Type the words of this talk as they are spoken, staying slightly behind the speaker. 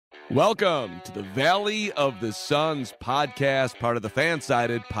Welcome to the Valley of the Suns podcast, part of the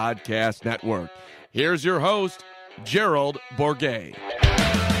Fansided Podcast Network. Here's your host, Gerald Bourguet.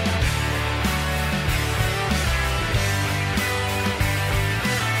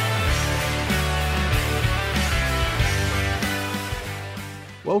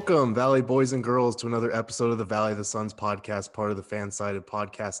 Welcome, Valley boys and girls, to another episode of the Valley of the Suns podcast, part of the Fansided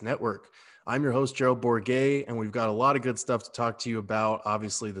Podcast Network. I'm your host, Gerald Bourguet, and we've got a lot of good stuff to talk to you about.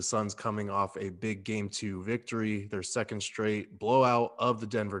 Obviously, the Suns coming off a big Game 2 victory, their second straight blowout of the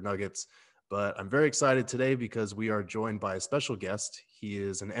Denver Nuggets. But I'm very excited today because we are joined by a special guest. He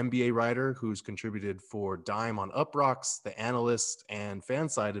is an NBA writer who's contributed for Dime on Uproxx, The Analyst, and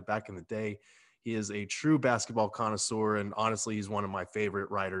Fansided back in the day. He is a true basketball connoisseur, and honestly, he's one of my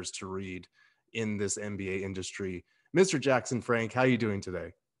favorite writers to read in this NBA industry. Mr. Jackson Frank, how are you doing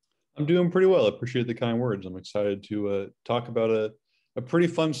today? I'm doing pretty well. I appreciate the kind words. I'm excited to talk about a pretty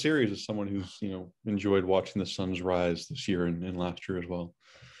fun series as someone who's, enjoyed watching the Suns rise this year and last year as well.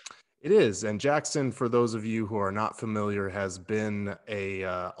 It is. And Jackson, for those of you who are not familiar, has been a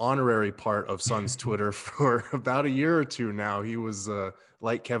honorary part of Suns Twitter for about a year or two now. He was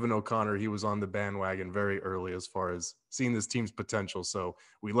like Kevin O'Connor. He was on the bandwagon very early as far as seeing this team's potential. So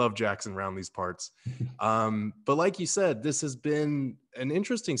we love Jackson around these parts. But like you said, this has been an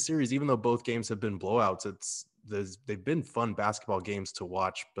interesting series, even though both games have been blowouts. They've been fun basketball games to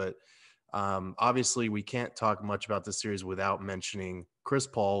watch, but obviously we can't talk much about this series without mentioning Chris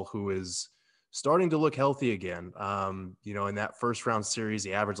Paul, who is starting to look healthy again. In that first round series,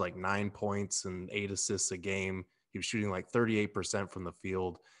 he averaged like 9 points and 8 assists a game. He was shooting like 38% from the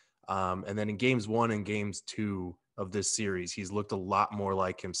field. And then in games 1 and games 2 of this series, he's looked a lot more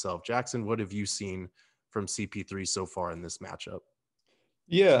like himself. Jackson, what have you seen from CP3 so far in this matchup?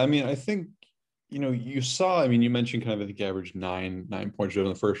 Yeah, I think, you saw, you mentioned kind of, I think he averaged nine points in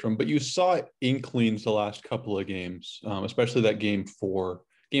the first round, but you saw inklings the last couple of games, especially that game 4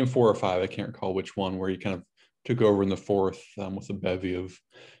 or 5. I can't recall which one, where he kind of took over in the fourth with a bevy of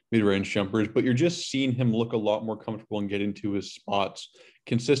mid-range jumpers, but you're just seeing him look a lot more comfortable and get into his spots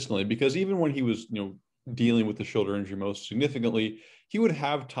consistently, because even when he was, dealing with the shoulder injury most significantly, he would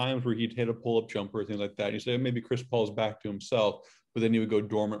have times where he'd hit a pull-up jumper or things like that. And you say, maybe Chris Paul's back to himself, but then he would go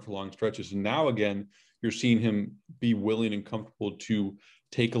dormant for long stretches. And now again, you're seeing him be willing and comfortable to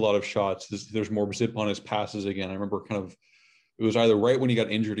take a lot of shots. There's more zip on his passes again. I remember it was either right when he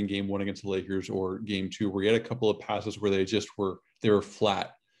got injured in game 1 against the Lakers or game 2, where he had a couple of passes where they were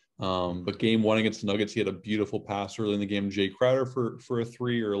flat. But game 1 against the Nuggets, he had a beautiful pass early in the game, Jay Crowder for a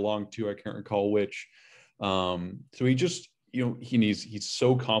 3 or a long 2. I can't recall which. So he just, he's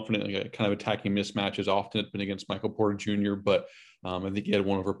so confident in kind of attacking mismatches. Often it's been against Michael Porter Jr., but I think he had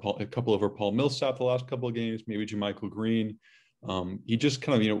a couple over Paul Millsap the last couple of games, maybe JaMychal Green. He just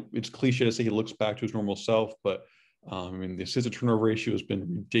kind of, it's cliche to say he looks back to his normal self, but the assist to turnover ratio has been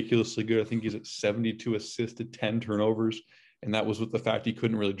ridiculously good. I think he's at 72 assists to 10 turnovers. And that was with the fact he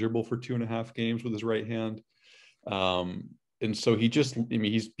couldn't really dribble for 2.5 games with his right hand. And so he just,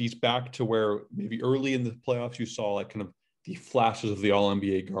 he's back to where maybe early in the playoffs you saw like kind of the flashes of the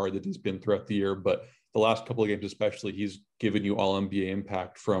All-NBA guard that he's been throughout the year. But the last couple of games especially, he's given you All-NBA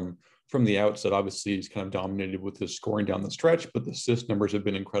impact from the outset. Obviously, he's kind of dominated with his scoring down the stretch, but the assist numbers have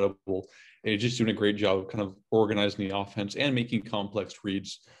been incredible. And he's just doing a great job of kind of organizing the offense and making complex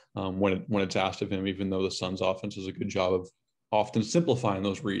reads when it's asked of him, even though the Suns offense does a good job of often simplifying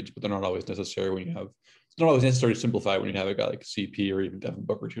those reads, but they're not always necessary it's not always necessary to simplify when you have a guy like CP or even Devin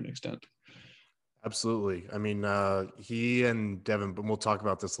Booker to an extent. Absolutely. He and Devin, but we'll talk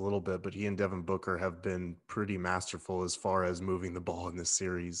about this a little bit, but he and Devin Booker have been pretty masterful as far as moving the ball in this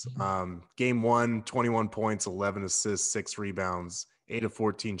series. Game 1, 21 points, 11 assists, 6 rebounds, 8 of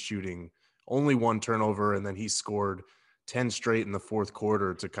 14 shooting, only 1 turnover. And then he scored 10 straight in the fourth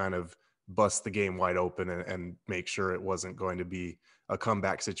quarter to kind of bust the game wide open and make sure it wasn't going to be a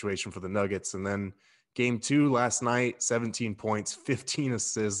comeback situation for the Nuggets. And then game 2 last night, 17 points, 15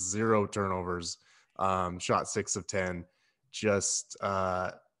 assists, 0 turnovers, shot 6 of 10. Just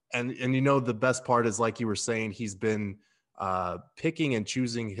and the best part is, like you were saying, he's been picking and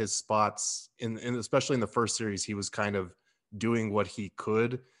choosing his spots in especially in the first series. He was kind of doing what he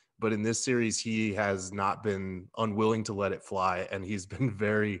could, but in this series he has not been unwilling to let it fly, and he's been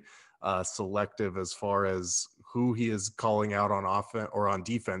very selective as far as who he is calling out on offense or on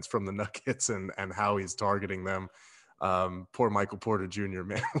defense from the Nuggets and how he's targeting them. Poor Michael Porter Jr.,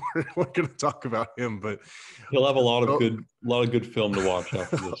 man. We're going to talk about him, but he'll have a lot of good film to watch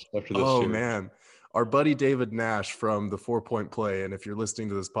after this. Oh series. Man, our buddy David Nash from the 4 Point Play. And if you're listening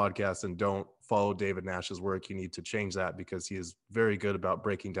to this podcast and don't follow David Nash's work, you need to change that because he is very good about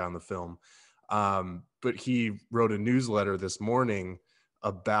breaking down the film. But he wrote a newsletter this morning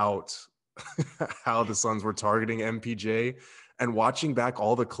about how the Suns were targeting MPJ, and watching back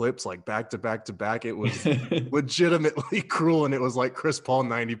all the clips, like back to back to back, it was legitimately cruel. And it was like Chris Paul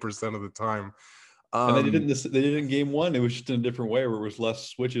 90% of the time. And they did it in game one. It was just in a different way where it was less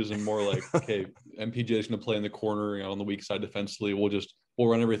switches and more like, okay, MPJ is going to play in the corner, on the weak side defensively. We'll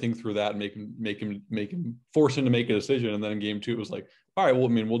run everything through that and make him force him to make a decision. And then in game two, it was like, all right, well,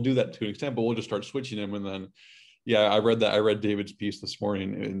 we'll do that to an extent, but we'll just start switching him. And then, I read David's piece this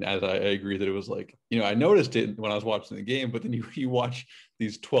morning, and as I agree that it was like, I noticed it when I was watching the game, but then you watch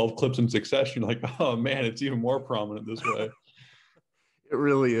these 12 clips in succession, like, oh man, it's even more prominent this way. It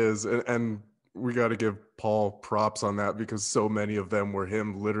really is. And we got to give Paul props on that, because so many of them were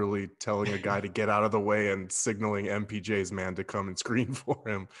him literally telling a guy to get out of the way and signaling MPJ's man to come and screen for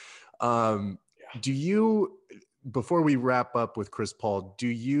him. Do you, before we wrap up with Chris Paul, do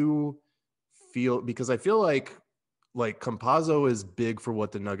you feel, because I feel like Campazzo is big for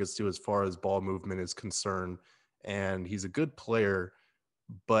what the Nuggets do as far as ball movement is concerned, and he's a good player,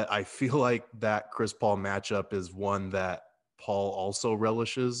 but I feel like that Chris Paul matchup is one that Paul also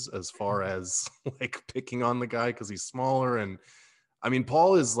relishes as far as like picking on the guy because he's smaller. And I mean,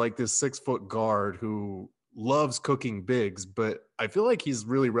 Paul is like this 6-foot guard who loves cooking bigs, but I feel like he's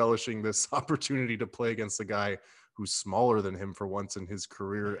really relishing this opportunity to play against a guy who's smaller than him for once in his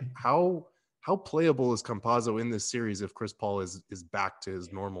career. How playable is Campazzo in this series if Chris Paul is back to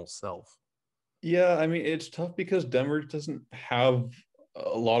his normal self? Yeah, I mean, it's tough because Denver doesn't have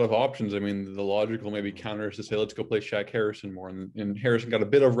a lot of options. I mean, the logical maybe counter is to say, let's go play Shaq Harrison more. And Harrison got a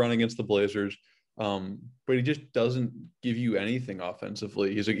bit of run against the Blazers, but he just doesn't give you anything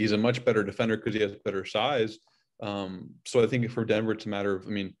offensively. He's a much better defender because he has better size. So I think for Denver, it's a matter of,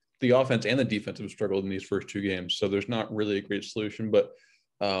 the offense and the defense have struggled in these first two games. So there's not really a great solution, but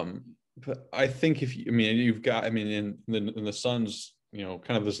I think you've got, in the Suns,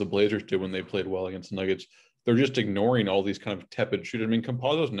 kind of as the Blazers did when they played well against the Nuggets, they're just ignoring all these kind of tepid shooters.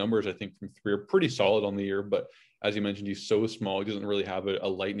 Campazzo's numbers, I think, from three are pretty solid on the year, but as you mentioned, he's so small. He doesn't really have a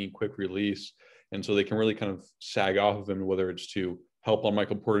lightning quick release. And so they can really kind of sag off of him, whether it's to help on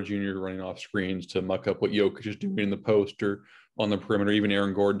Michael Porter Jr. running off screens, to muck up what Jokic is doing in the post or on the perimeter, even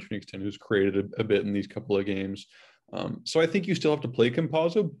Aaron Gordon to an extent, who's created a bit in these couple of games. So I think you still have to play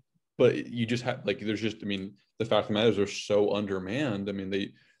Campazzo, but you just have, there's just, the fact of the matter is they're so undermanned.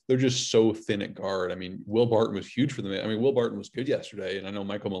 They're just so thin at guard. Will Barton was huge for them. Will Barton was good yesterday, and I know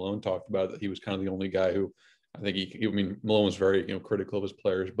Michael Malone talked about it, that he was kind of the only guy who, I think Malone was very critical of his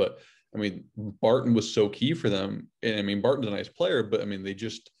players, but Barton was so key for them. And Barton's a nice player, but they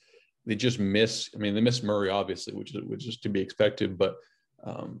just miss. They miss Murray obviously, which is to be expected, but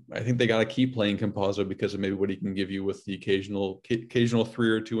I think they got to keep playing Campazzo because of maybe what he can give you with the occasional 3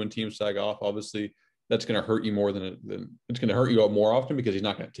 or 2 when teams sag off. Obviously, that's going to hurt you more than it's going to hurt you out more often because he's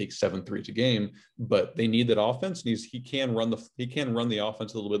not going to take 7 threes a game. But they need that offense, and he can run the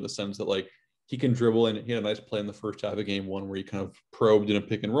offense a little bit in the sense that he can dribble, and he had a nice play in the first half of game 1 where he kind of probed in a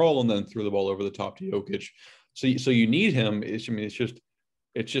pick and roll and then threw the ball over the top to Jokic. So you need him.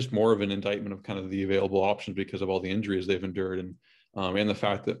 It's just more of an indictment of kind of the available options because of all the injuries they've endured, and the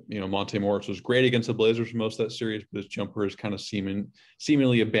fact that Monte Morris was great against the Blazers for most of that series, but his jumper has kind of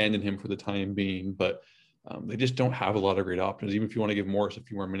seemingly abandoned him for the time being. But they just don't have a lot of great options. Even if you want to give Morris a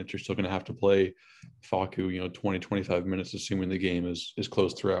few more minutes, you're still going to have to play Facu 20, 25 minutes, assuming the game is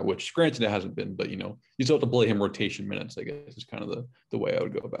close throughout, which granted it hasn't been, but you still have to play him rotation minutes, I guess, is kind of the way I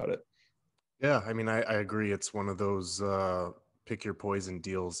would go about it. Yeah, I agree. It's one of those pick your poison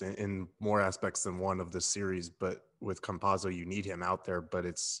deals in more aspects than one of the series, but with Campazzo, you need him out there, but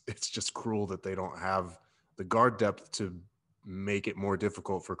it's just cruel that they don't have the guard depth to make it more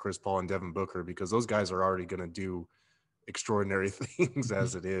difficult for Chris Paul and Devin Booker, because those guys are already going to do extraordinary things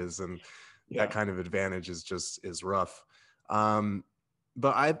as it is. And that kind of advantage is rough.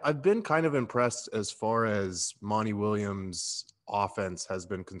 But I've been kind of impressed as far as Monty Williams' offense has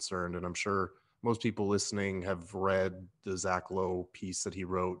been concerned. And I'm sure most people listening have read the Zach Lowe piece that he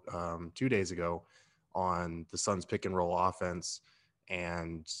wrote 2 days ago on the Suns pick and roll offense,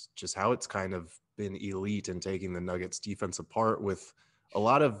 and just how it's kind of been elite in taking the Nuggets defense apart with a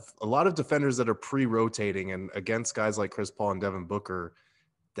lot of defenders that are pre-rotating, and against guys like Chris Paul and Devin Booker,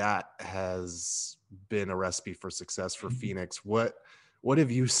 that has been a recipe for success for Phoenix. What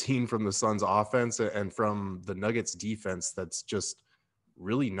have you seen from the Suns offense and from the Nuggets defense that's just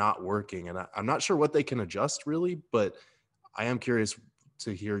really not working? And I'm not sure what they can adjust really, but I am curious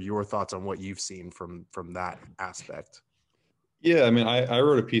to hear your thoughts on what you've seen from that aspect. Yeah, I mean, I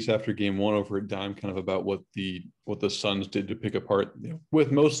wrote a piece after game one over at Dime kind of about what the Suns did to pick apart,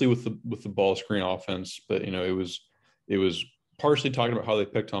 with mostly with the ball screen offense, but it was partially talking about how they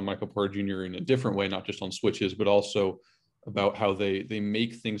picked on Michael Porter Jr. in a different way, not just on switches, but also about how they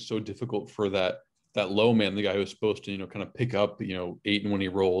make things so difficult for that low man, the guy who's supposed to kind of pick up Ayton when he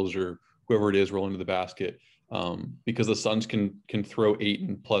rolls, or whoever it is rolling to the basket. Because the Suns can throw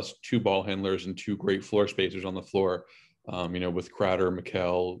Ayton plus two ball handlers and two great floor spacers on the floor, with Crowder,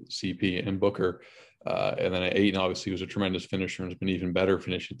 Mikal, CP, and Booker. And then Ayton obviously was a tremendous finisher and has been even better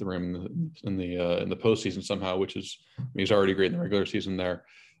finishing at the rim in the postseason somehow, which is, I mean, he's already great in the regular season there.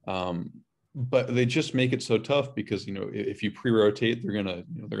 But they just make it so tough because if you pre-rotate, they're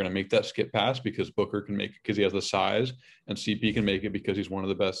gonna make that skip pass because Booker can make it because he has the size, and CP can make it because he's one of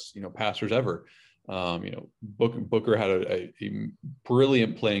the best passers ever. Booker had a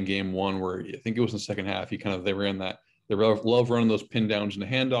brilliant play in game one where I think it was in the second half. They ran that. They love running those pin downs and the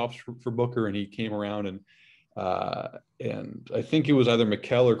handoffs for Booker, and he came around and I think it was either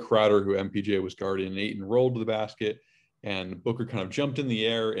Mikal or Crowder who MPJ was guarding, and Ayton rolled to the basket, and Booker kind of jumped in the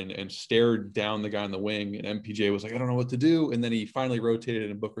air and stared down the guy on the wing, and MPJ was like, I don't know what to do, and then he finally rotated,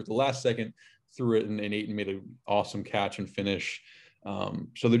 and Booker at the last second threw it, and Ayton made an awesome catch and finish.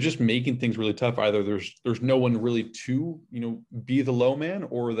 So they're just making things really tough. Either there's no one really to be the low man,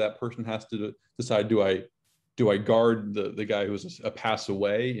 or that person has to decide, do I guard the guy who's a pass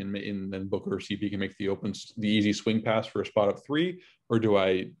away, and then Booker or CP can make the easy swing pass for a spot up three, or do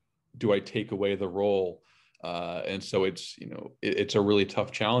I take away the role? And so it's a really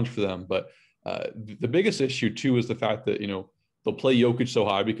tough challenge for them. But the biggest issue too is the fact that they'll play Jokic so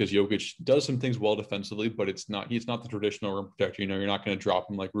high because Jokic does some things well defensively, but he's not the traditional rim protector. You're not going to drop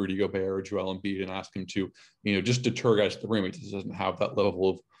him like Rudy Gobert or Joel Embiid and ask him to just deter guys at the rim. He just doesn't have that level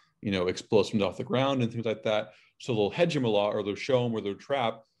of explosives off the ground and things like that. So they'll hedge him a lot, or they'll show him, or they'll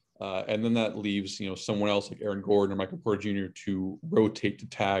trap. And then that leaves, someone else like Aaron Gordon or Michael Porter Jr. to rotate to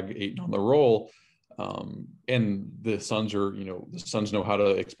tag Ayton on the roll. And the Suns know how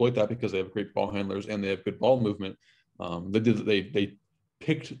to exploit that because they have great ball handlers and they have good ball movement. They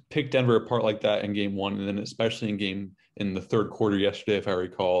picked Denver apart like that in game one, and then especially in the third quarter yesterday, if I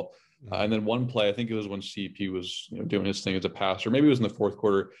recall. And then one play, I think it was when CP was doing his thing as a passer. Maybe it was in the fourth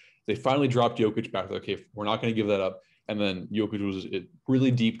quarter. They finally dropped Jokic back. Like, okay, we're not going to give that up. And then Jokic was really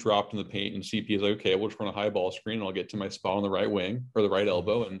deep dropped in the paint, and CP is like, okay, we'll just run a high ball screen, and I'll get to my spot on the right wing or the right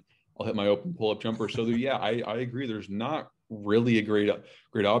elbow, and I'll hit my open pull-up jumper. So yeah, I agree. There's not really a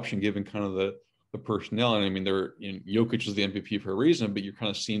great option given kind of the personnel. And I mean, Jokic is the MVP for a reason, but you're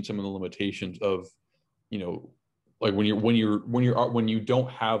kind of seeing some of the limitations of like when you don't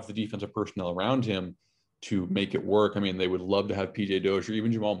have the defensive personnel around him to make it work. I mean, they would love to have PJ Dozier,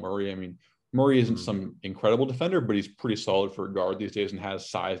 even Jamal Murray. I mean, Murray isn't some incredible defender, but he's pretty solid for a guard these days and has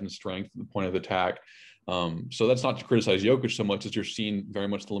size and strength at the point of attack. So that's not to criticize Jokic so much as you're seeing very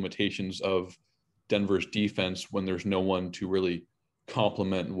much the limitations of Denver's defense when there's no one to really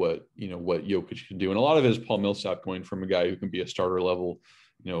complement what Jokic can do. And a lot of it is Paul Millsap going from a guy who can be a starter level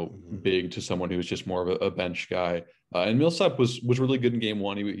big to someone who's just more of a bench guy. And Millsap was really good in game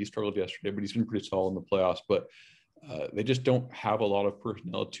one. He struggled yesterday, but he's been pretty solid in the playoffs. But they just don't have a lot of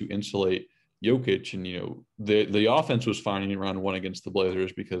personnel to insulate Jokic. And, the offense was fine in round one against the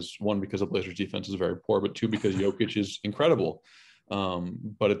Blazers because the Blazers defense is very poor, but two, because Jokic is incredible.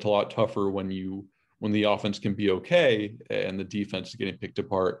 But it's a lot tougher when the offense can be okay and the defense is getting picked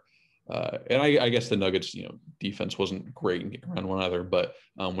apart. And I guess the Nuggets, defense wasn't great in round one either. But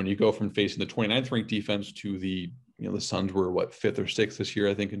when you go from facing the 29th ranked defense to the Suns were fifth or sixth this year,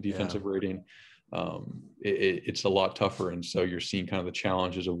 I think, in defensive rating. It's a lot tougher. And so you're seeing kind of the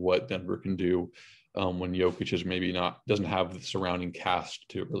challenges of what Denver can do when Jokic is maybe doesn't have the surrounding cast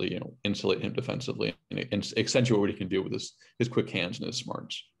to really, insulate him defensively and accentuate what he can do with his quick hands and his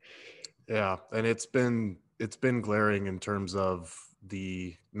smarts. Yeah. And it's been glaring in terms of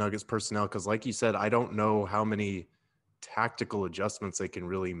the Nuggets personnel, because like you said, I don't know how many tactical adjustments they can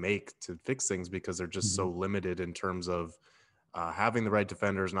really make to fix things because they're just so limited in terms of having the right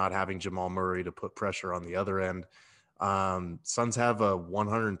defenders, not having Jamal Murray to put pressure on the other end. Suns have a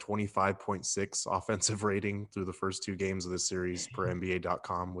 125.6 offensive rating through the first two games of the series per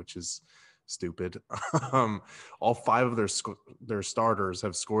NBA.com, which is stupid. All five of their starters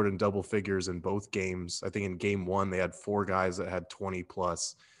have scored in double figures in both games. I think in game one, they had four guys that had 20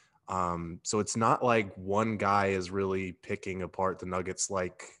 plus. So it's not like one guy is really picking apart the Nuggets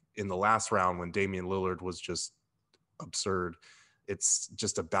like in the last round when Damian Lillard was just absurd. It's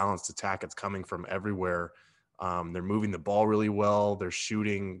just a balanced attack. It's coming from everywhere. They're moving the ball really well. They're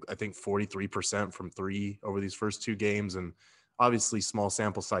shooting, I think, 43% from three over these first two games. And obviously small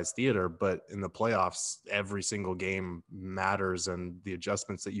sample size theater, but in the playoffs, every single game matters and the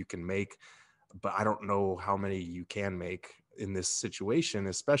adjustments that you can make. But I don't know how many you can make in this situation,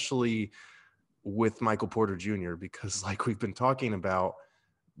 especially with Michael Porter Jr., because like we've been talking about,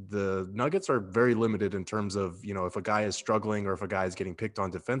 the Nuggets are very limited in terms of, if a guy is struggling or if a guy is getting picked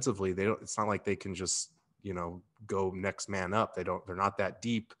on defensively, it's not like they can just, go next man up. They're not that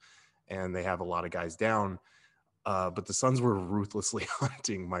deep and they have a lot of guys down. But the Suns were ruthlessly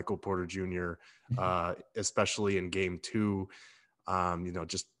hunting Michael Porter Jr., especially in game 2,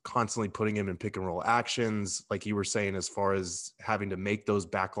 just constantly putting him in pick and roll actions. Like you were saying, as far as having to make those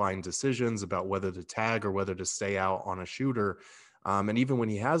backline decisions about whether to tag or whether to stay out on a shooter. And even when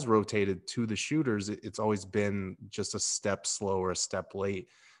he has rotated to the shooters, it's always been just a step slow or a step late.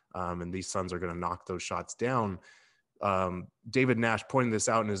 And these Suns are going to knock those shots down. David Nash pointed this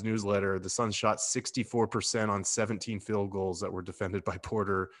out in his newsletter. The Suns shot 64% on 17 field goals that were defended by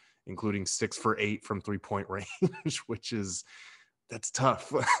Porter, including 6 for 8 from 3-point range, that's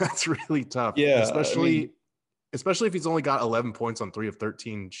tough. That's really tough. Yeah. Especially if he's only got 11 points on 3 of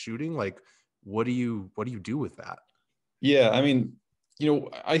 13 shooting. Like, what do you do with that? Yeah, I mean,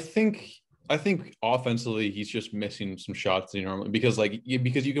 I think offensively he's just missing some shots normally because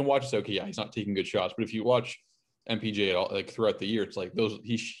you can watch, okay, yeah, he's not taking good shots, but if you watch MPJ at all, like throughout the year, it's like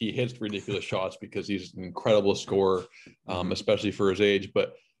he hits ridiculous shots because he's an incredible scorer, especially for his age.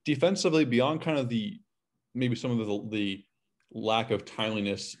 But defensively, beyond kind of maybe some of the lack of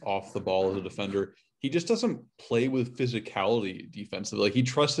timeliness off the ball as a defender, he just doesn't play with physicality defensively. Like he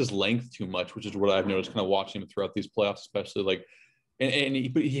trusts his length too much, which is what I've noticed kind of watching him throughout these playoffs, especially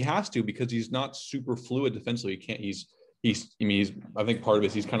but he has to, because he's not super fluid defensively. He can't, I think part of it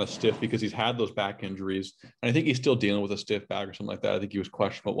is he's kind of stiff because he's had those back injuries. And I think he's still dealing with a stiff back or something like that. I think he was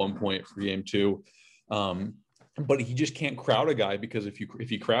questionable at one point for game 2. But he just can't crowd a guy, because if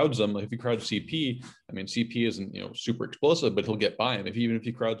he crowds him, like if he crowds CP, I mean, CP isn't, super explosive, but he'll get by him. Even if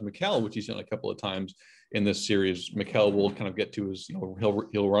he crowds Mikal, which he's done a couple of times in this series, Mikal will kind of get to his, he'll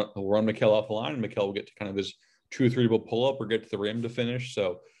run Mikal off the line, and Mikal will get to kind of his 2-3 ball pull up or get to the rim to finish.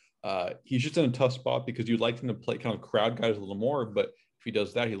 So he's just in a tough spot, because you'd like him to play kind of crowd guys a little more, but if he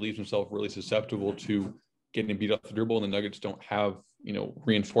does that, he leaves himself really susceptible to getting beat off the dribble, and the Nuggets don't have,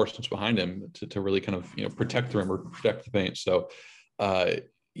 reinforcements behind him to really kind of, protect the rim or protect the paint. So,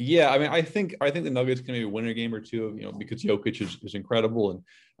 yeah, I mean, I think the Nuggets can maybe win a game or two, because Jokic is incredible.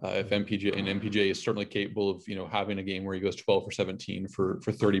 And if MPJ is certainly capable of, having a game where he goes 12 for 17 for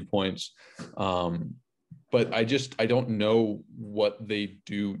 30 points. But I don't know what they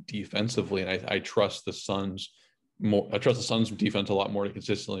do defensively. And I trust the Suns more. I trust the Suns defense a lot more to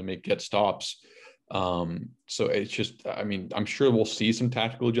consistently get stops. So it's just, I mean, I'm sure we'll see some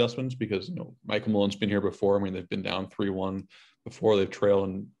tactical adjustments, because, Michael Malone's been here before. I mean, they've been down 3-1 before, they've trailed.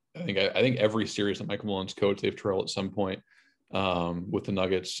 And I think every series that Michael Malone's coached, they've trailed at some point, with the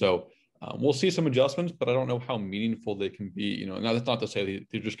Nuggets. So, we'll see some adjustments, but I don't know how meaningful they can be. Now that's not to say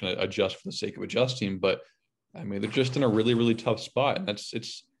they're just going to adjust for the sake of adjusting, but I mean, they're just in a really, really tough spot. And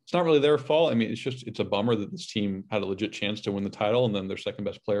it's not really their fault. I mean, it's a bummer that this team had a legit chance to win the title, and then their second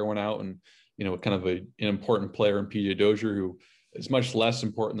best player went out, and, kind of an important player in PJ Dozier, who is much less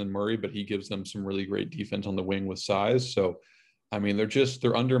important than Murray, but he gives them some really great defense on the wing with size. So, I mean,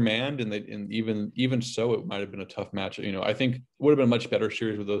 they're undermanned, and even so, it might have been a tough match. I think it would have been a much better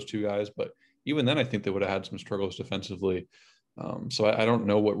series with those two guys, but even then, I think they would have had some struggles defensively. So I don't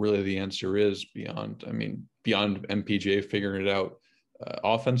know what really the answer is beyond MPJ figuring it out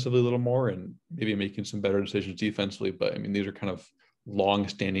offensively a little more, and maybe making some better decisions defensively. But I mean, these are kind of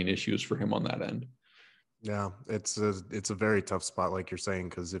long-standing issues for him on that end. Yeah, it's a very tough spot, like you're saying,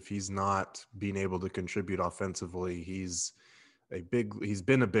 because if he's not being able to contribute offensively, he's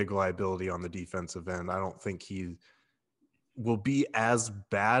been a big liability on the defensive end. I don't think he will be as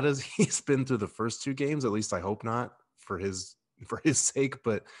bad as he's been through the first 2 games. At least I hope not, for his sake.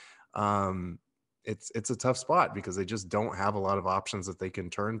 But it's a tough spot, because they just don't have a lot of options that they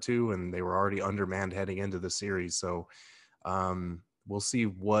can turn to, and they were already undermanned heading into the series. So we'll see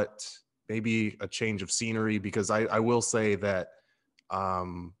what, maybe a change of scenery, because I will say that, I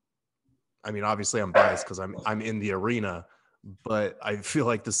mean, obviously I'm biased because I'm in the arena, but I feel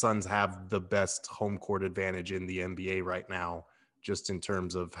like the Suns have the best home court advantage in the NBA right now, just in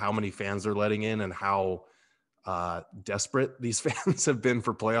terms of how many fans they're letting in and how desperate these fans have been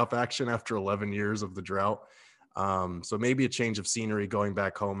for playoff action after 11 years of the drought. So maybe a change of scenery, going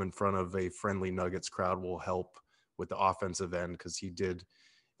back home in front of a friendly Nuggets crowd, will help with the offensive end, because he did,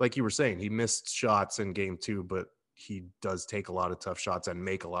 like you were saying, he missed shots in game 2, but he does take a lot of tough shots and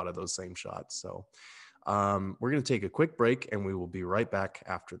make a lot of those same shots. So We're going to take a quick break and we will be right back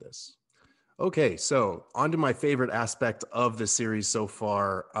after this. Okay, so on to my favorite aspect of the series so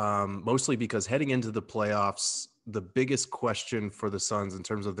far, mostly because heading into the playoffs, the biggest question for the Suns in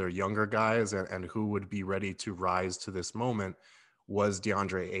terms of their younger guys and who would be ready to rise to this moment was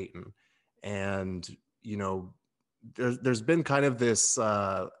DeAndre Ayton. And, you know, there's been kind of this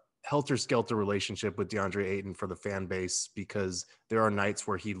helter-skelter relationship with DeAndre Ayton for the fan base, because there are nights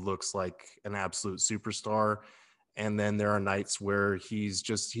where he looks like an absolute superstar, and then there are nights where he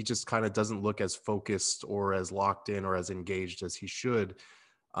just kind of doesn't look as focused or as locked in or as engaged as he should.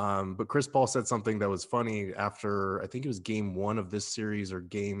 But Chris Paul said something that was funny after, I think it was game 1 of this series or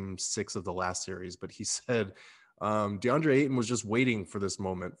game 6 of the last series, but he said DeAndre Ayton was just waiting for this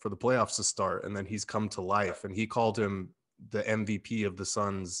moment for the playoffs to start, and then he's come to life, and he called him the MVP of the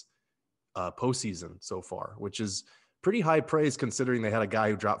Suns postseason so far, which is pretty high praise considering they had a guy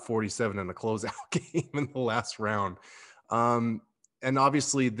who dropped 47 in a closeout game in the last round. And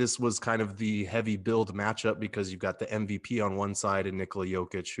obviously this was kind of the heavy build matchup because you've got the MVP on one side and Nikola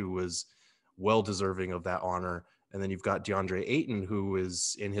Jokic, who was well deserving of that honor. And then you've got DeAndre Ayton, who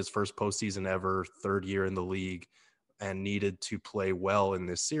is in his first postseason ever, 3rd year in the league, and needed to play well in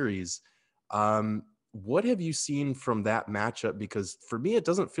this series. What have you seen from that matchup? Because for me, it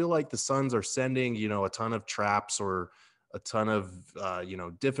doesn't feel like the Suns are sending, a ton of traps or a ton of,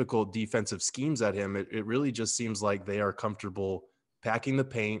 difficult defensive schemes at him. It really just seems like they are comfortable packing the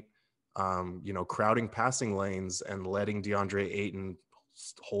paint, crowding passing lanes and letting DeAndre Ayton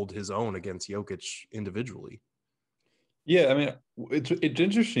hold his own against Jokic individually. Yeah, I mean, it's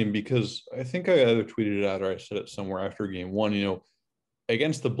interesting because I think I either tweeted it out or I said it somewhere after game 1,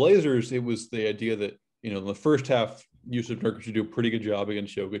 against the Blazers, it was the idea that, in the first half, Jusuf Nurkic would do a pretty good job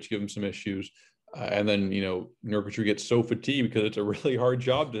against Jokic, give him some issues. And then, Nurkic would get so fatigued because it's a really hard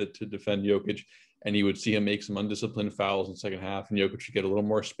job to defend Jokic. And you would see him make some undisciplined fouls in the second half, and Jokic would get a little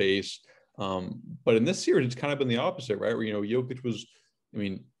more space. But in this series, it's kind of been the opposite, right? Where, Jokic was,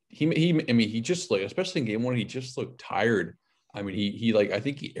 he just like, especially in game 1, he just looked tired. I mean, he I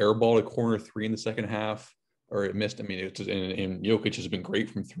think he airballed a corner 3 in the second half, or it missed. I mean, and Jokic has been great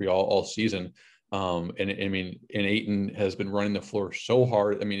from 3 all season. And Ayton has been running the floor so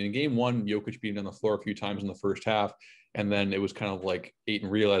hard. I mean, in game 1, Jokic being on the floor a few times in the first half, and then it was kind of like Ayton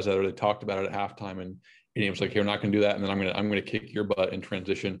realized that, or they talked about it at halftime, and he was like, "Hey, we're not going to do that," and then I'm gonna kick your butt in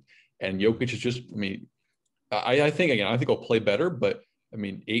transition. And Jokic is just, I think he'll play better, but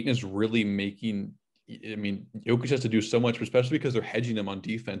Ayton is really making. Jokic has to do so much, especially because they're hedging him on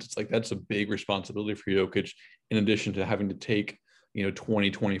defense. It's like that's a big responsibility for Jokic, in addition to having to take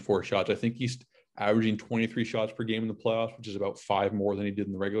 20, 24 shots. I think he's averaging 23 shots per game in the playoffs, which is about 5 more than he did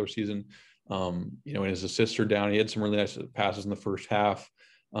in the regular season. And his assists are down. He had some really nice passes in the first half.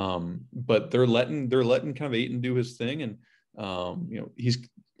 But they're letting kind of Ayton do his thing. And,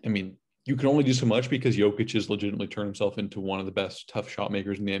 you can only do so much because Jokic has legitimately turned himself into one of the best tough shot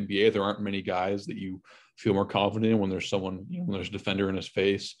makers in the NBA. There aren't many guys that you feel more confident in when there's someone, when there's a defender in his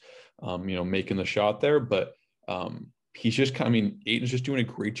face, making the shot there. But he's just Ayton's just doing a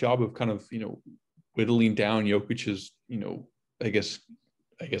great job of kind of, whittling down Jokic's, I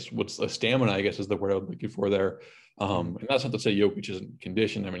guess what's a stamina, I guess is the word I was looking for there. And that's not to say Jokic isn't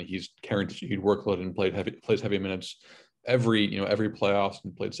conditioned. He's carrying a huge workload and plays heavy minutes every playoffs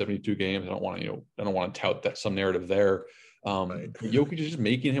and played 72 games. I don't want to tout that some narrative there. Right. Jokic is just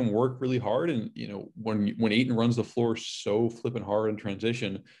making him work really hard. And, when Ayton runs the floor so flipping hard in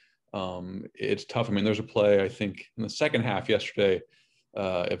transition, it's tough. There's a play, I think, in the second half yesterday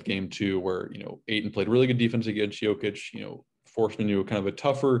of game 2 where, Ayton played really good defense against Jokic, forced him into kind of a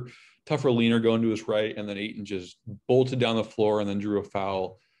tougher leaner going to his right. And then Ayton just bolted down the floor and then drew a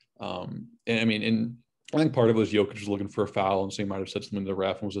foul. And I think part of it was Jokic was looking for a foul, and so he might have said something to the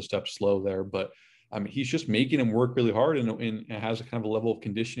ref and was a step slow there. But he's just making him work really hard, and has a kind of a level of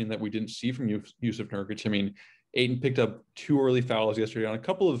conditioning that we didn't see from Jusuf Nurkic. Ayton picked up 2 early fouls yesterday on a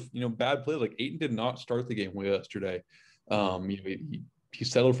couple of bad plays. Like, Ayton did not start the game well yesterday. He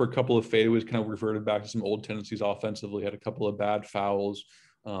settled for a couple of fadeaways, kind of reverted back to some old tendencies offensively. Had a couple of bad fouls.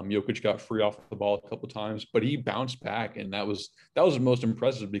 Jokic got free off the ball a couple of times, but he bounced back, and that was the most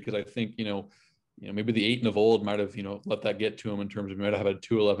impressive, because I think maybe the Ayton of old might have let that get to him in terms of he might have had a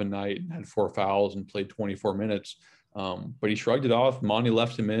 2-11 night and had 4 fouls and played 24 minutes. But he shrugged it off. Monty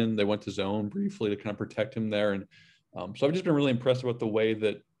left him in. They went to zone briefly to kind of protect him there. And so I've just been really impressed about the way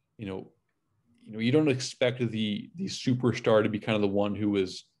that, you don't expect the superstar to be kind of the one who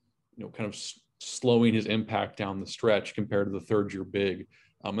is, kind of slowing his impact down the stretch compared to the 3rd year big.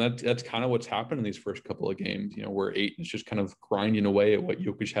 That's kind of what's happened in these first couple of games, where Ayton's just kind of grinding away at what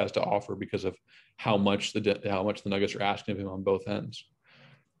Jokic has to offer because of how much the Nuggets are asking of him on both ends.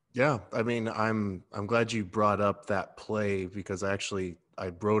 Yeah, I mean, I'm glad you brought up that play because I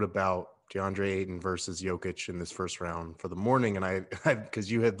wrote about DeAndre Ayton versus Jokic in this first round for the morning, and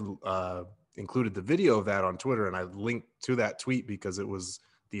because you had included the video of that on Twitter, and I linked to that tweet because it was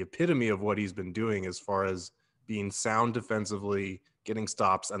the epitome of what he's been doing as far as being sound defensively, getting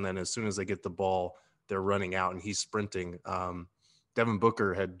stops, and then as soon as they get the ball, they're running out and he's sprinting. Devin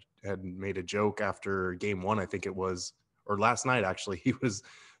Booker had made a joke after game one, I think it was, or last night actually. He was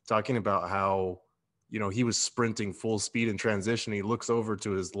talking about how, he was sprinting full speed in transition. He looks over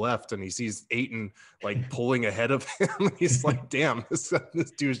to his left and he sees Ayton like pulling ahead of him. He's like, damn, this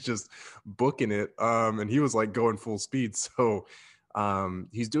dude's just booking it. And he was like going full speed. So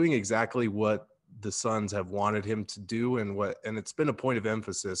he's doing exactly what the Suns have wanted him to do. And it's been a point of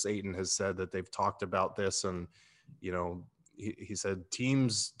emphasis. Ayton has said that they've talked about this, and, he said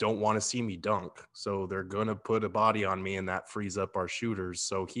teams don't want to see me dunk, so they're going to put a body on me, and that frees up our shooters.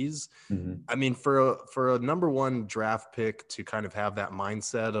 So he's, I mean, for a number one draft pick to kind of have that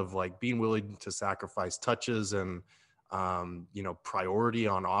mindset of like being willing to sacrifice touches and, priority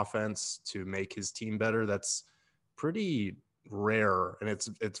on offense to make his team better, that's pretty rare. And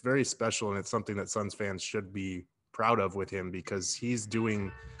it's very special. And it's something that Suns fans should be proud of with him, because he's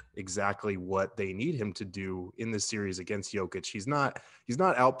doing exactly what they need him to do in this series against Jokic. He's not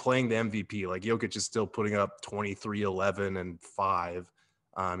outplaying the MVP. Like, Jokic is still putting up 23, 11, and 5.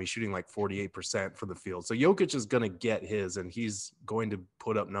 He's shooting like 48% from the field. So Jokic is going to get his, and he's going to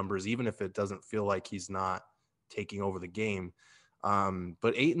put up numbers, even if it doesn't feel like he's not taking over the game.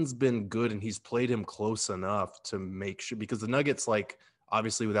 But Ayton's been good, and he's played him close enough to make sure, because the Nuggets, like,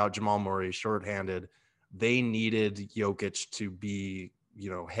 obviously without Jamal Murray shorthanded, they needed Jokic to be,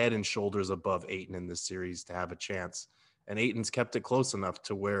 head and shoulders above Ayton in this series to have a chance. And Ayton's kept it close enough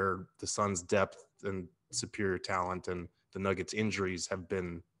to where the Suns' depth and superior talent and the Nuggets' injuries have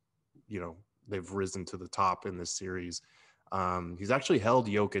been, they've risen to the top in this series. He's actually held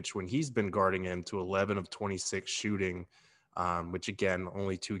Jokic when he's been guarding him to 11 of 26 shooting, which, again,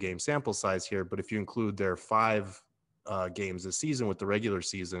 only 2-game sample size here. But if you include their 5 games this season with the regular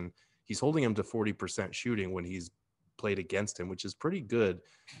season, he's holding him to 40% shooting when he's played against him, which is pretty good.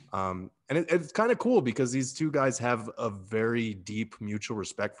 And it's kind of cool because these two guys have a very deep mutual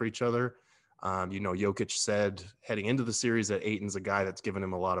respect for each other. Jokic said heading into the series that Ayton's a guy that's given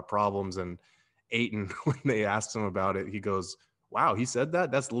him a lot of problems. And Ayton, when they asked him about it, he goes, wow, he said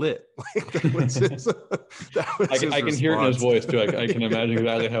that? That's lit. Like, that was his, I can hear it in his voice too. I can imagine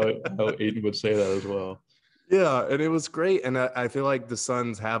exactly how Ayton would say that as well. Yeah, and it was great. And I feel like the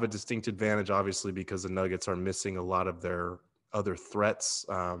Suns have a distinct advantage, obviously, because the Nuggets are missing a lot of their other threats.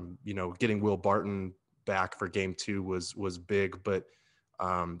 Getting Will Barton back for game 2 was big, but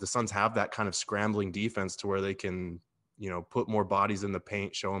the Suns have that kind of scrambling defense to where they can, put more bodies in the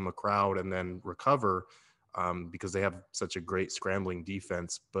paint, show them a crowd, and then recover because they have such a great scrambling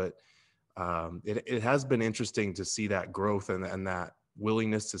defense. But it has been interesting to see that growth and that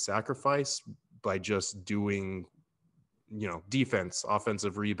willingness to sacrifice by just doing, defense,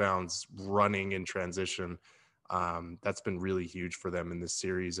 offensive rebounds, running in transition. That's been really huge for them in this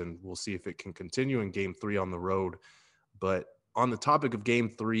series, and we'll see if it can continue in game 3 on the road. But on the topic of game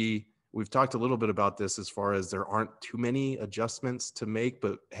 3, we've talked a little bit about this as far as there aren't too many adjustments to make,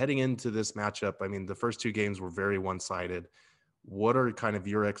 but heading into this matchup, I mean, the first 2 games were very one-sided. What are kind of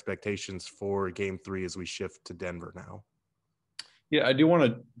your expectations for game 3 as we shift to Denver now? Yeah, I do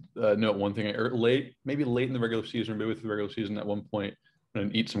want to note one thing. Maybe late in the regular season, or maybe with the regular season at one point,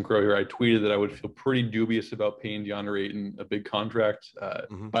 and eat some crow here, I tweeted that I would feel pretty dubious about paying DeAndre Ayton a big contract.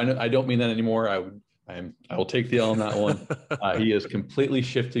 But I don't mean that anymore. I will take the L on that one. He has completely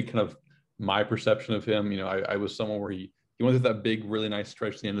shifted kind of my perception of him. I was someone where he went through that big, really nice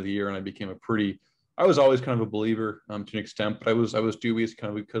stretch at the end of the year, and I was always kind of a believer to an extent, but I was dubious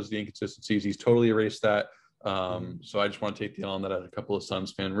kind of because of the inconsistencies. He's totally erased that. So I just want to take the L on that. As a couple of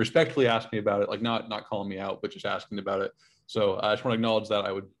Suns fans respectfully asked me about it, like not calling me out, but just asking about it. So I just want to acknowledge that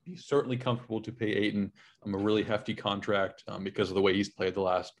I would be certainly comfortable to pay Ayton a really hefty contract because of the way he's played the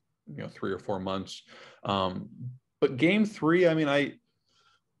last 3 or 4 months. But game 3, I mean, I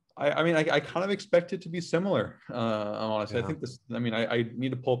kind of expect it to be similar. Honestly, yeah. I think this. I mean, I need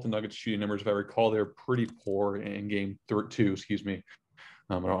to pull up the Nuggets shooting numbers. If I recall, they're pretty poor in game 2. Excuse me.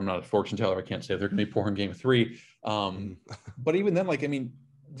 I'm not a fortune teller. I can't say they're going to be poor in game 3. But even then,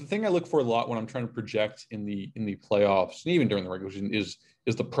 the thing I look for a lot when I'm trying to project in the playoffs and even during the regular season is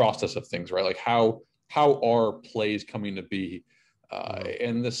the process of things, right? Like how are plays coming to be?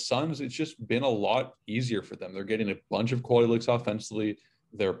 And the Suns, it's just been a lot easier for them. They're getting a bunch of quality looks offensively.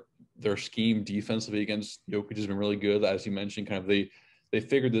 Their scheme defensively against Jokic has been really good. As you mentioned, kind of they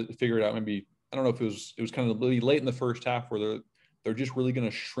figured it out. Maybe, I don't know if it was kind of really late in the first half where they're just really going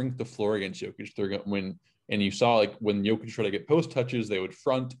to shrink the floor against Jokic. They're going to win. And you saw, like, when Jokic tried to get post touches, he would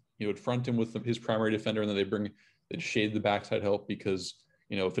front him with his primary defender, and then they'd shade the backside help because,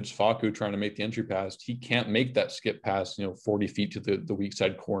 if it's Facu trying to make the entry pass, he can't make that skip pass, 40 feet to the weak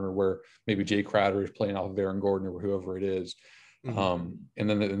side corner where maybe Jay Crowder is playing off of Aaron Gordon or whoever it is. And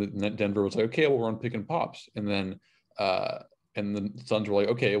then Denver was like, okay, we'll run pick and pops. And then the Suns were like,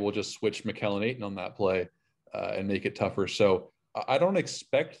 okay, we'll just switch Mikal and Ayton on that play and make it tougher. So I don't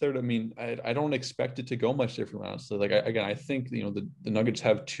expect I don't expect it to go much different, honestly. Like, I think, the Nuggets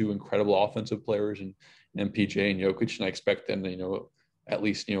have two incredible offensive players in MPJ and Jokic, and I expect them to, at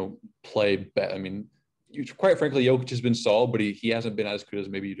least, play better. I mean, quite frankly, Jokic has been solid, but he hasn't been as good as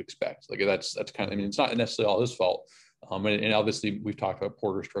maybe you'd expect. Like, that's kind of, it's not necessarily all his fault. And obviously we've talked about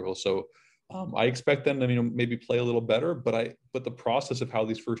Porter's struggle. So I expect them to, maybe play a little better, but the process of how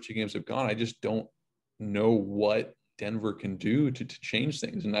these first two games have gone, I just don't know what Denver can do to change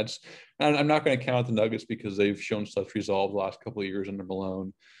things. And I'm not going to count the Nuggets because they've shown such resolve the last couple of years under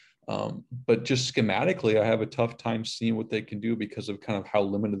Malone. But just schematically, I have a tough time seeing what they can do because of kind of how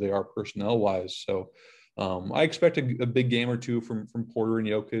limited they are personnel wise. So I expect a big game or two from Porter and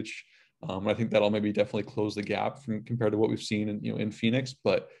Jokic. I think that'll maybe definitely close the gap compared to what we've seen in Phoenix.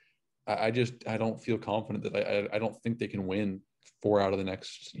 But I don't feel confident that I don't think they can win 4 out of the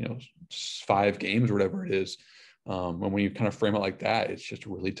next 5 games or whatever it is. And when you kind of frame it like that, it's just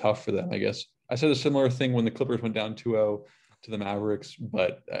really tough for them. I guess I said a similar thing when the Clippers went down 2-0 to the Mavericks,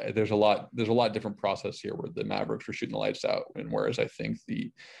 but there's a lot different process here where the Mavericks were shooting the lights out, and whereas I think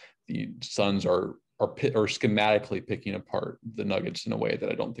the Suns are schematically picking apart the Nuggets in a way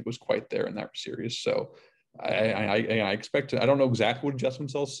that I don't think was quite there in that series. So I expect I don't know exactly what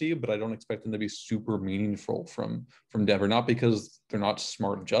adjustments I'll see, but I don't expect them to be super meaningful from Denver. Not because they're not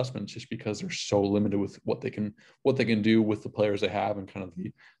smart adjustments, just because they're so limited with what they can do with the players they have and kind of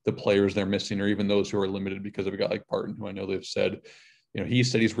the players they're missing, or even those who are limited because of a guy like Barton, who I know they've said, he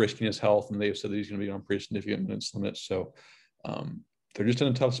said he's risking his health, and they've said that he's going to be on pretty significant minutes limit. So they're just in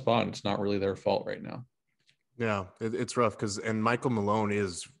a tough spot, and it's not really their fault right now. Yeah, it's rough and Michael Malone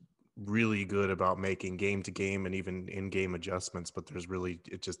is really good about making game to game and even in-game adjustments, but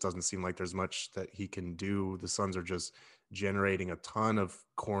it just doesn't seem like there's much that he can do. The Suns are just generating a ton of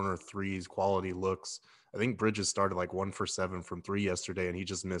corner threes, quality looks. I think Bridges started like 1 for 7 from 3 yesterday, and he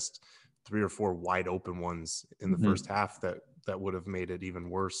just missed 3 or 4 wide open ones in the first half that would have made it even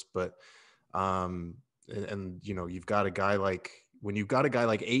worse. But you've got a guy like, when you've got a guy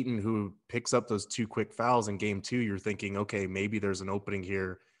like Ayton who picks up those 2 quick fouls in game 2, you're thinking, okay, maybe there's an opening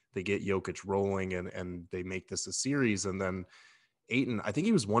here. They get Jokic rolling and they make this a series. And then Ayton, I think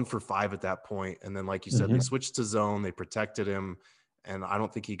he was 1 for 5 at that point. And then, like you said, they switched to zone, they protected him. And I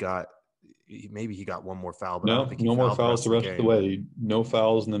don't think he got 1 more foul, but I don't think no more fouls the rest of the way. No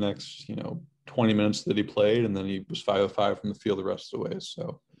fouls in the next, 20 minutes that he played. And then he was 5 of 5 from the field the rest of the way.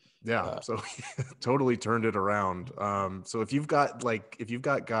 So yeah, so he totally turned it around. So if you've got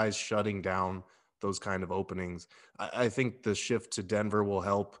guys shutting down those kind of openings, I think the shift to Denver will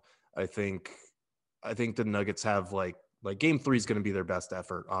help. I think the Nuggets have like game 3 is going to be their best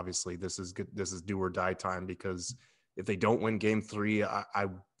effort. Obviously, this is good. This is do or die time, because if they don't win game 3, I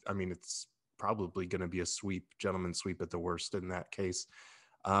mean, it's probably going to be a gentleman's sweep at the worst in that case.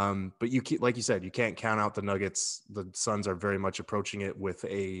 But like you said, you can't count out the Nuggets. The Suns are very much approaching it with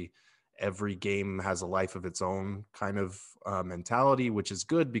every game has a life of its own kind of mentality, which is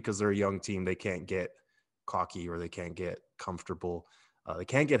good because they're a young team. They can't get cocky or they can't get comfortable. They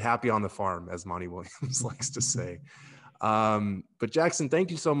can't get happy on the farm, as Monty Williams likes to say. But Jackson,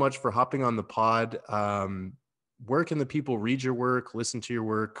 thank you so much for hopping on the pod. Where can the people read your work, listen to your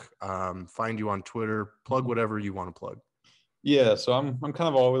work, find you on Twitter, plug whatever you want to plug? Yeah, so I'm kind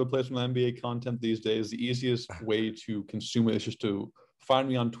of all over the place with NBA content these days. The easiest way to consume it is just to find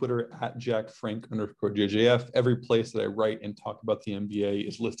me on Twitter at JackFrank_JJF. Every place that I write and talk about the NBA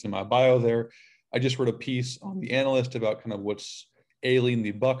is listed in my bio there. I just wrote a piece on The Analyst about kind of what's ailing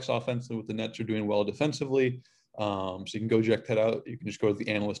the Bucks offensively, what the Nets are doing well defensively. So you can go check that out. You can just go to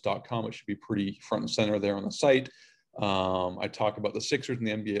theanalyst.com. It should be pretty front and center there on the site. I talk about the Sixers and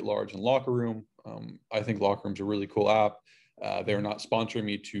the NBA at large and Locker Room. I think Locker Room's a really cool app. They're not sponsoring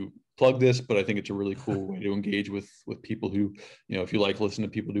me to plug this, but I think it's a really cool way to engage with people who, if you like listening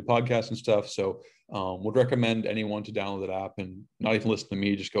to people do podcasts and stuff. So would recommend anyone to download that app and not even listen to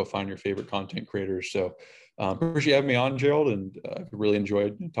me, just go find your favorite content creators. So appreciate having me on, Gerald, and I've really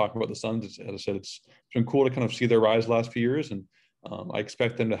enjoyed talking about the Suns. As I said, it's been cool to kind of see their rise the last few years, and I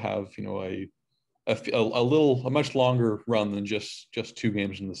expect them to have, a much longer run than just 2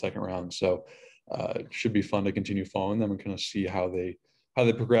 games in the second round. So it should be fun to continue following them and kind of see how they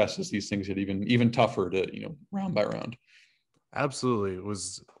progress as these things get even tougher to, round by round. Absolutely. It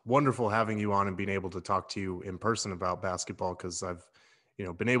was wonderful having you on and being able to talk to you in person about basketball, because I've,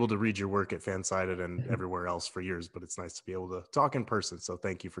 been able to read your work at Fansided and everywhere else for years, but it's nice to be able to talk in person. So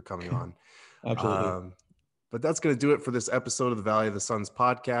thank you for coming on. Absolutely. But that's going to do it for this episode of the Valley of the Suns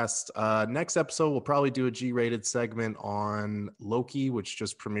podcast. Next episode, we'll probably do a G-rated segment on Loki, which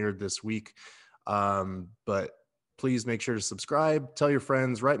just premiered this week. But please make sure to subscribe, tell your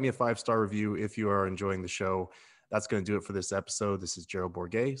friends, write me a 5-star review if you are enjoying the show. That's going to do it for this episode. This is Gerald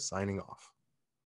Bourguet signing off.